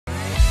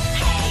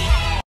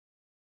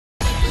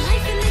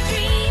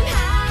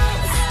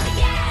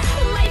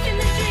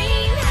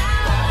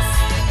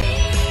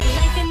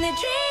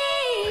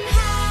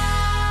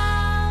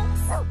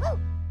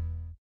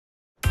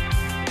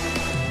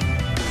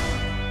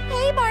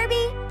Hey,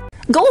 Barbie.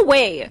 Go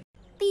away.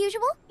 The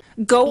usual?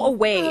 Go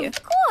away.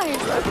 Of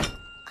course.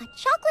 A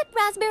chocolate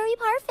raspberry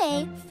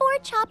parfait, 4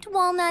 chopped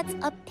walnuts,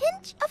 a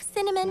pinch of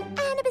cinnamon,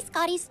 and a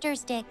biscotti stir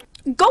stick.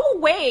 Go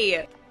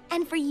away.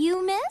 And for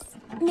you, miss?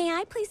 May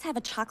I please have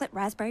a chocolate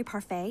raspberry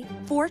parfait,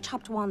 4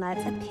 chopped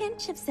walnuts, a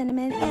pinch of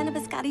cinnamon, and a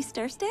biscotti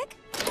stir stick?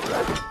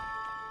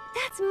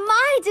 That's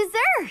my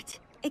dessert.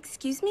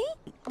 Excuse me?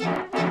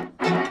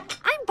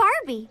 I'm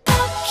Barbie.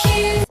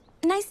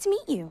 Nice to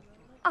meet you.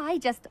 I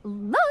just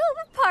love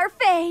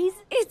parfaits.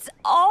 It's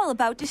all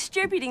about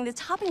distributing the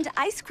topping to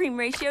ice cream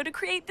ratio to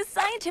create the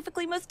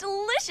scientifically most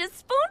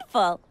delicious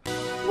spoonful.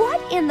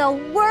 What in the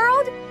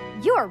world?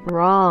 You're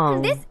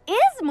Wrong. This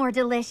is more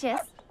delicious.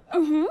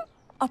 Mm-hmm.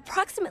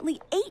 Approximately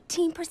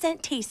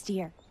 18%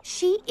 tastier.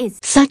 She is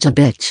Such a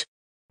bitch.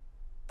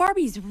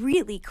 Barbie's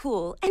really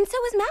cool, and so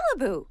is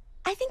Malibu.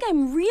 I think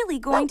I'm really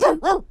going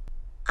to...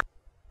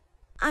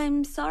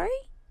 I'm sorry?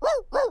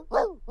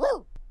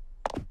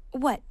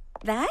 What,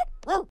 that?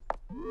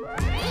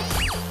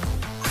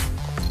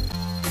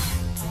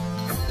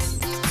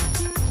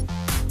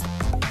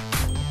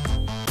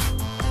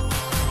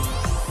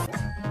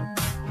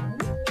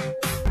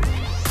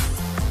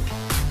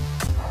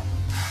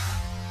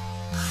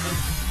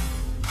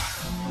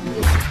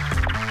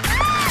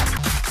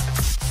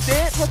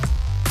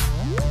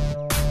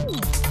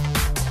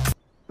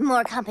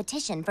 more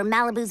competition for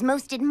Malibu's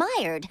most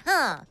admired,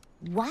 huh?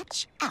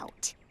 Watch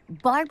out.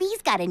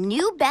 Barbie's got a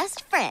new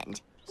best friend.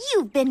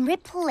 You've been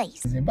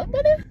replaced.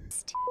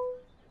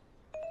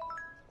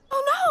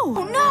 Oh no!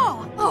 Oh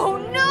no! Oh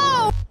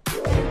no!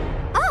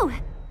 Oh,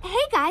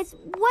 hey guys,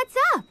 what's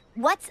up?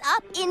 What's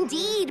up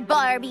indeed,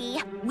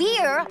 Barbie?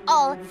 We're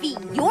all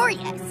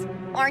furious,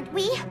 aren't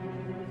we?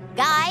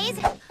 Guys?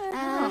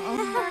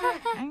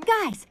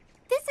 Guys,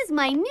 this is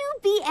my new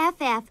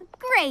BFF,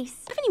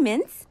 Grace. Have any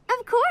mints?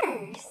 Of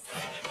course.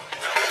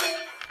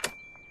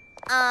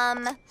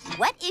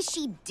 What is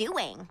she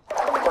doing?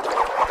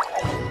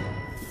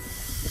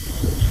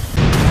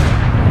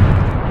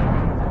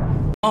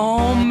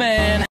 Oh man.